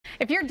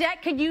If your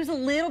deck could use a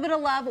little bit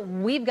of love,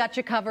 we've got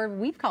you covered.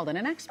 We've called in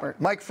an expert.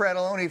 Mike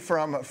Frattallone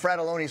from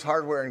Frattallone's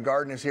Hardware and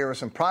Garden is here with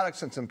some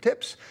products and some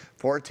tips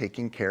for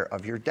taking care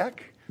of your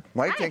deck.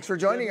 Mike, thanks for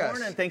joining us. Good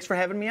morning. Thanks for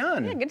having me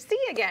on. Yeah, good to see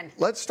you again.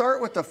 Let's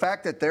start with the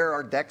fact that there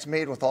are decks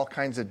made with all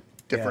kinds of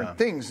different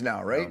things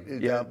now, right?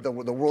 Yeah. The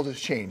world has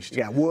changed.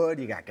 You got wood,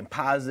 you got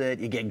composite,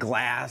 you get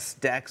glass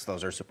decks.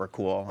 Those are super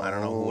cool. I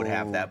don't know who would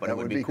have that, but it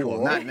would be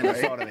cool. Not in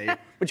Minnesota,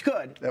 but you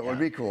could. That would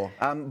be cool.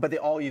 But they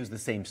all use the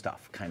same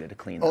stuff, kind of, to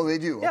clean. Oh, they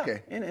do? Yeah,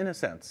 okay. In a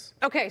sense.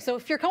 Okay, so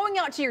if you're going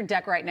out to your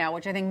deck right now,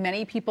 which I think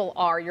many people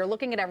are, you're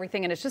looking at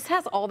everything and it just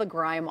has all the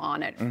grime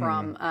on it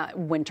from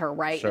winter,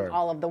 right? Sure. And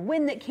all of the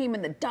wind that came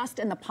and the dust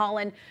and the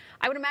pollen.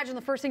 I would imagine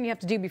the first thing you have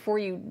to do before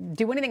you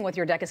do anything with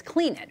your deck is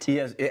clean it.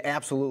 Yes,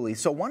 absolutely.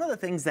 So one of the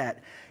things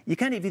that you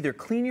kind of either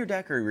clean your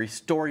deck or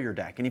restore your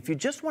deck. And if you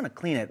just want to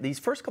clean it, these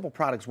first couple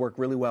products work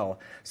really well.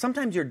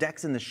 Sometimes your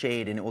deck's in the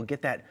shade and it will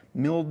get that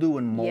mildew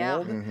and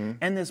mold. Yeah.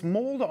 And this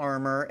mold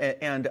armor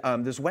and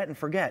this wet and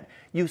forget,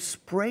 you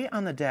spray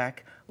on the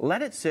deck,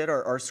 let it sit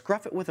or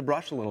scruff it with a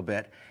brush a little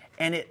bit,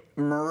 and it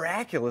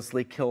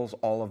miraculously kills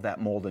all of that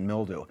mold and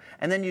mildew.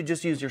 And then you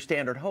just use your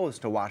standard hose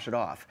to wash it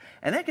off.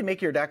 And that can make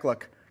your deck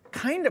look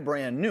kind of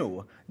brand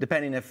new,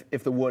 depending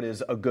if the wood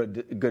is a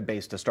good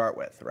base to start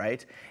with,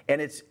 right?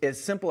 And it's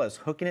as simple as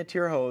hooking it to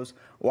your hose,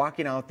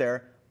 walking out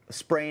there,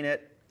 spraying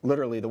it.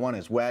 Literally, the one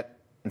is wet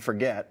and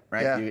forget,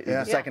 right?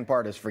 The second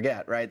part is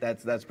forget, right?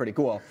 That's pretty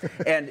cool.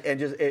 and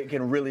just it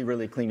can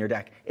really clean your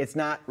deck. It's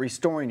not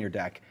restoring your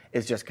deck.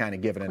 It's just kind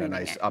of giving it a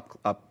nice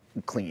up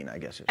clean, I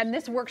guess. And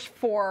this works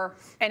for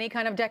any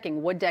kind of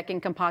decking, wood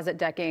decking, composite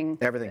decking.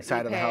 Everything,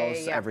 side of the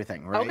house,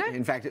 everything, right? Okay.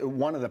 In fact,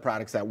 one of the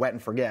products, that wet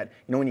and forget,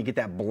 you know when you get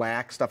that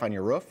black stuff on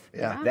your roof?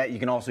 That you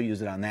can also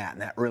use it on that,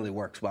 and that really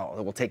works well.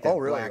 It will take that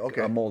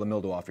black mold and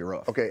mildew off your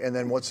roof. Okay, and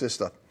then what's this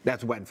stuff?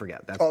 That's wet and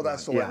forget. That's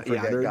that's the wet and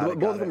forget.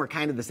 Both of them are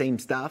kind of the same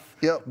stuff,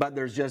 but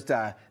there's just,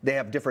 they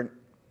have different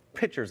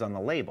pictures on the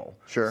label.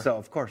 Sure. So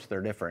of course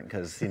they're different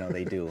because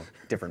they do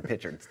different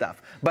pictured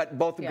stuff. But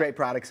both great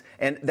products,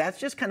 and that's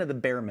just kind of the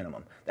bare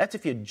minimum. That's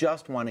if you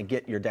just want to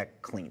get your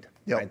deck cleaned.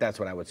 Right? That's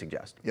what I would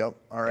suggest. All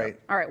right.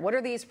 All right. What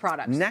are these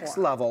products? Next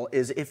level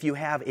is if you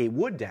have a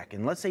wood deck,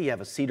 and let's say you have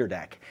a cedar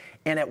deck,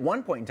 and at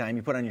one point in time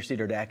you put on your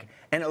cedar deck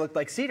and it looked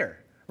like cedar.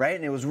 Right?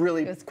 And it was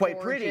really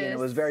quite pretty, and it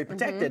was very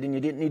protected, and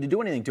you didn't need to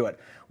do anything to it.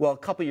 Well, a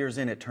couple years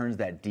in, it turns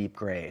that deep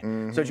gray.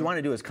 So what you want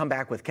to do is come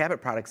back with cabinet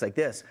products like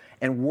this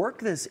and work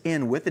this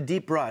in with a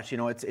deep brush.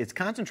 It's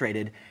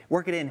concentrated.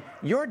 Work it in.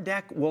 Your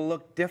deck will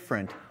look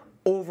different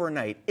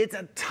overnight. It's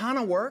a ton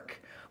of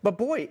work, but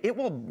boy, it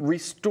will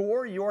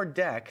restore your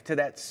deck to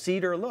that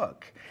cedar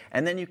look,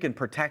 and then you can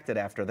protect it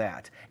after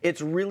that.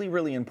 It's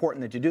really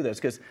important that you do this,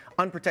 because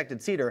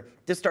unprotected cedar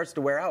just starts to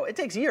wear out. It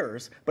takes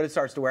years, but it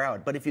starts to wear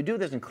out. But if you do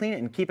this and clean it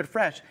and keep it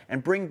fresh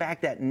and bring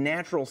back that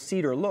natural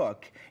cedar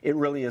look, it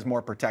really is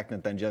more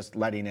protectant than just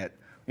letting it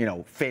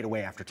fade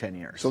away after 10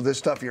 years. So this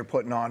stuff you're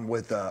putting on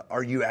with,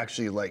 are you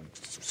actually like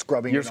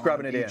scrubbing You're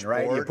scrubbing it in,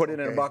 right? Board? You put it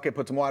in a bucket,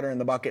 put some water in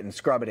the bucket, and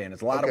scrub it in.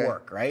 It's a lot of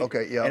work, right?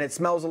 Okay, yeah. And it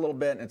smells a little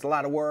bit, and it's a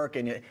lot of work,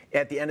 and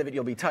at the end of it,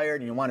 you'll be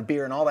tired, and you want a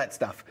beer and all that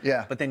stuff.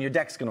 Yeah. But then your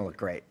deck's going to look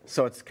great.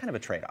 So it's kind of a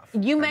trade-off.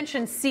 You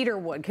mentioned cedar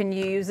wood. Can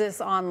you use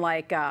this on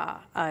like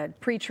a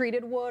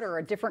pre-treated wood or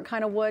a different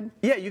kind of wood?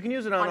 Yeah, you can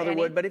use it on other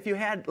wood, but if you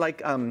had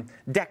like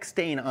deck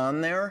stain on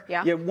there,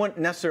 you wouldn't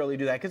necessarily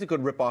do that because it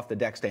could rip off the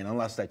deck stain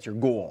unless that's your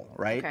goal,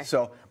 right? Okay.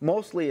 So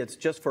mostly it's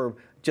just for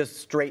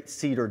straight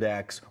cedar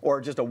decks or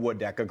just a wood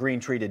deck, a green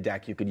treated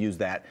deck. You could use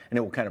that and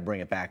it will kind of bring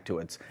it back to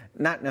its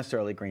not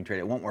necessarily green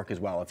treated. It won't work as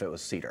well if it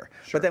was cedar.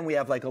 But then we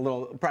have like a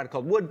little product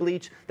called wood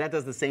bleach that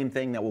does the same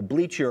thing, that will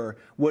bleach your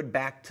wood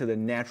back to the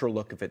natural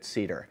look if it's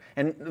cedar.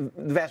 And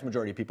the vast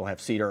majority of people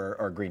have cedar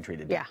or green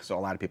treated decks, so a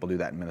lot of people do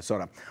that in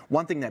Minnesota.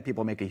 One thing that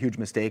people make a huge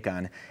mistake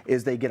on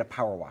is they get a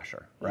power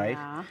washer, right?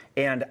 Yeah.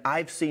 And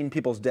I've seen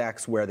people's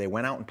decks where they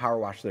went out and power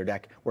washed their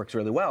deck, works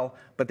really well,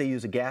 but they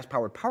use a gas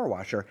powered power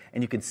washer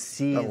and you can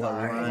see the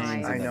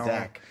lines in the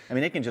deck. I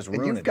mean, it can just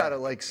ruin it. You've got to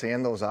like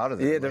sand those out of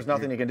there. Yeah, there's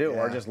nothing you can do,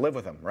 or just live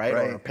with them, right?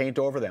 Or paint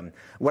over them.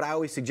 What I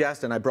always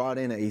suggest, and I brought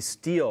in a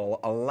steel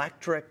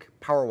electric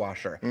power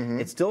washer.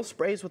 It still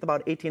sprays with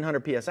about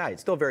 1800 psi.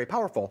 It's still very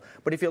powerful,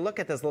 but if you look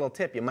at this little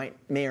tip, you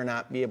may or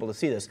not be able to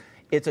see this.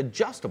 It's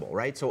adjustable,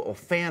 right? So it will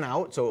fan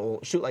out, so it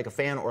will shoot like a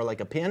fan or like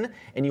a pin,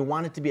 and you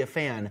want it to be a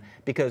fan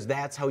because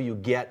that's how you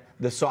get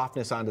the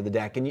softness onto the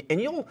deck.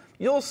 And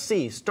you'll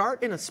see,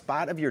 start in a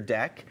spot of your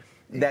deck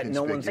that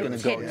no one's going to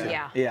go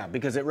to. Yeah,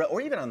 because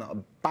or even on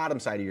the bottom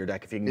side of your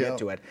deck if you can get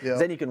to it.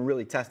 Then you can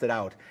really test it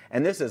out.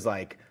 And this is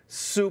like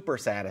super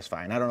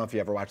satisfying. I don't know if you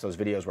ever watch those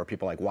videos where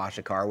people like wash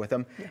a car with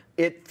them.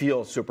 It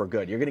feels super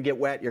good. You're going to get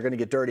wet, you're going to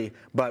get dirty,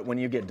 but when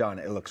you get done,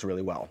 it looks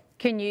really well.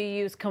 Can you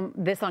use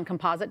this on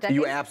composite decking?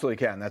 You absolutely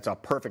can. That's a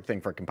perfect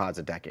thing for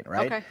composite decking,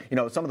 right?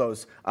 Okay. Some of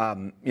those,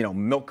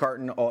 milk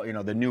carton,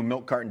 the new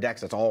milk carton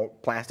decks, that's all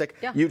plastic.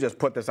 You just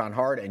put this on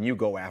hard and you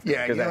go after it.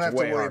 Yeah, you don't have to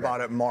worry about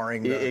it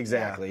marring.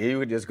 Exactly. You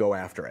would just go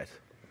after it.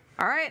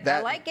 All right, I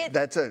like it.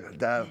 That's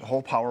that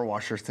whole power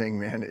washer thing,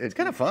 man. It's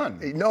kind of fun.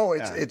 No,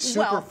 it's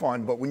super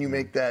fun, but when you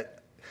make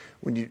that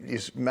when you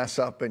mess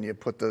up and you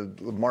put the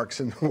marks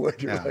in the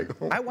wood, you're like,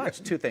 oh. I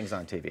watch two things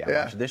on TV.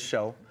 I watch this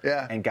show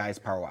and guys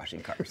power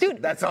washing cars.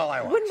 Dude, that's all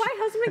I watch. When my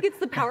husband gets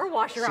the power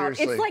washer out,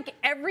 it's like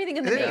everything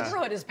in the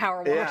neighborhood is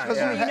power washed.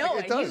 You know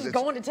it. He's just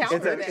going to town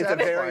with it. It's a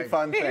very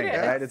fun thing,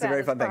 right? It's a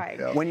very fun thing.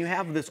 When you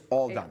have this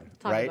all done,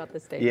 right? About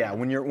this day,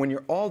 when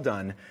you're all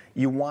done,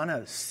 you want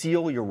to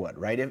seal your wood,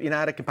 right? If you're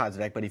not a composite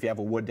deck, but if you have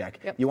a wood deck,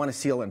 you want to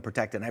seal it and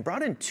protect it. And I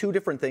brought in two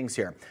different things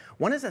here.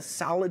 One is a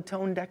solid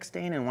tone deck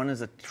stain and one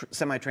is a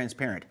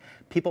semi-transparent.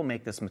 People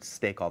make this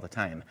mistake all the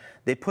time.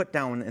 They put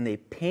down and they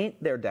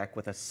paint their deck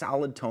with a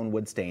solid tone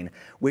wood stain,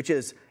 which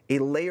is a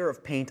layer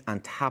of paint on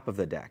top of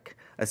the deck.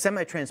 A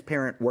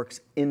semi-transparent works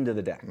into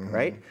the deck,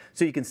 right?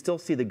 So you can still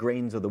see the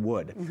grains of the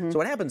wood. So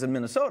what happens in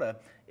Minnesota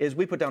is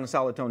we put down a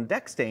solid tone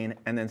deck stain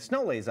and then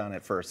snow lays on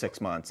it for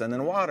 6 months and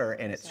then water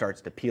and it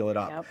starts to peel it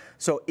up.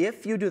 So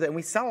if you do that, and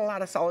we sell a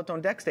lot of solid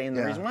tone deck stain,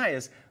 the reason why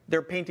is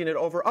they're painting it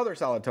over other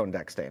solid tone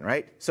deck stain,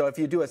 right? So if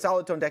you do a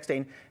solid tone deck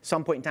stain,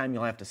 some point in time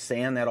you'll have to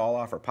sand that all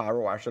off or power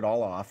wash it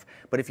all off.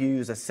 But if you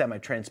use a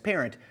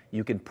semi-transparent,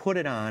 you can put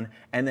it on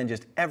and then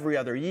just every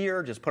other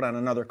year, just put on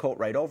another coat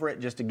right over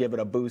it just to give it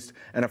a boost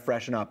and a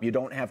freshen up. You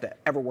don't have to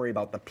ever worry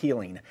about the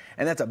peeling.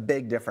 And that's a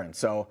big difference.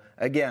 So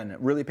again,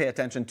 really pay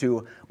attention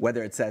to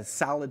whether it says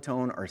solid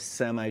tone or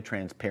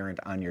semi-transparent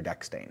on your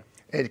deck stain.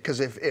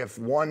 Because if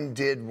one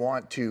did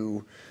want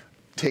to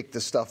take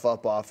the stuff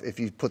up off, if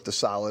you put the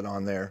solid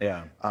on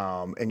there,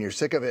 and you're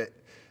sick of it,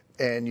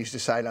 and you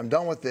decide I'm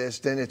done with this,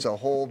 then it's a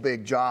whole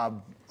big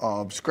job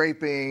of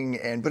scraping,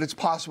 but it's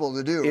possible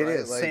to do. It right?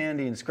 is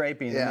sanding,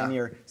 scraping, and then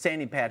your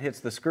sanding pad hits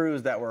the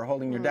screws that were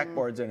holding your deck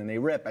boards in, and they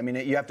rip. I mean,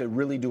 you have to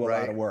really do a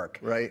lot of work.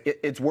 Right.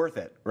 It's worth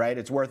it, right?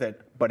 It's worth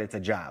it, but it's a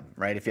job,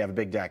 right? If you have a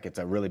big deck, it's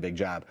a really big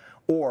job.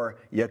 Or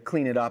you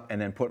clean it up and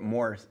then put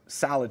more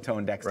solid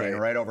tone deck stain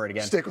right over it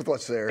again. Stick with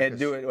what's there. And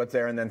do it what's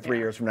there, and then 3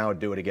 years from now,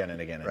 do it again and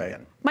again and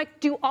again. Mike,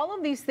 do all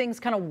of these things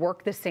kind of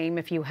work the same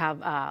if you have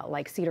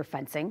like cedar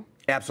fencing?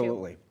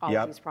 Absolutely. All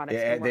of these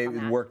products they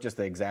work just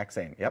the exact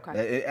same.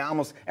 Yep.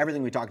 Almost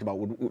everything we talked about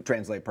would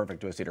translate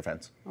perfect to a cedar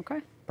fence. Okay.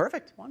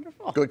 Perfect.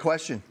 Wonderful. Good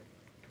question.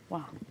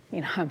 Wow.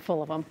 I'm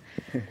full of them.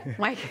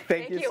 Mike,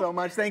 thank you so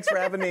much. Thanks for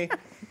having me.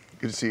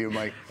 Good to see you,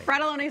 Mike.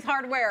 Frattallone's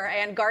Hardware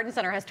and Garden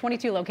Center has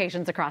 22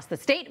 locations across the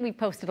state. We've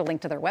posted a link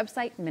to their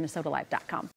website, minnesotalive.com.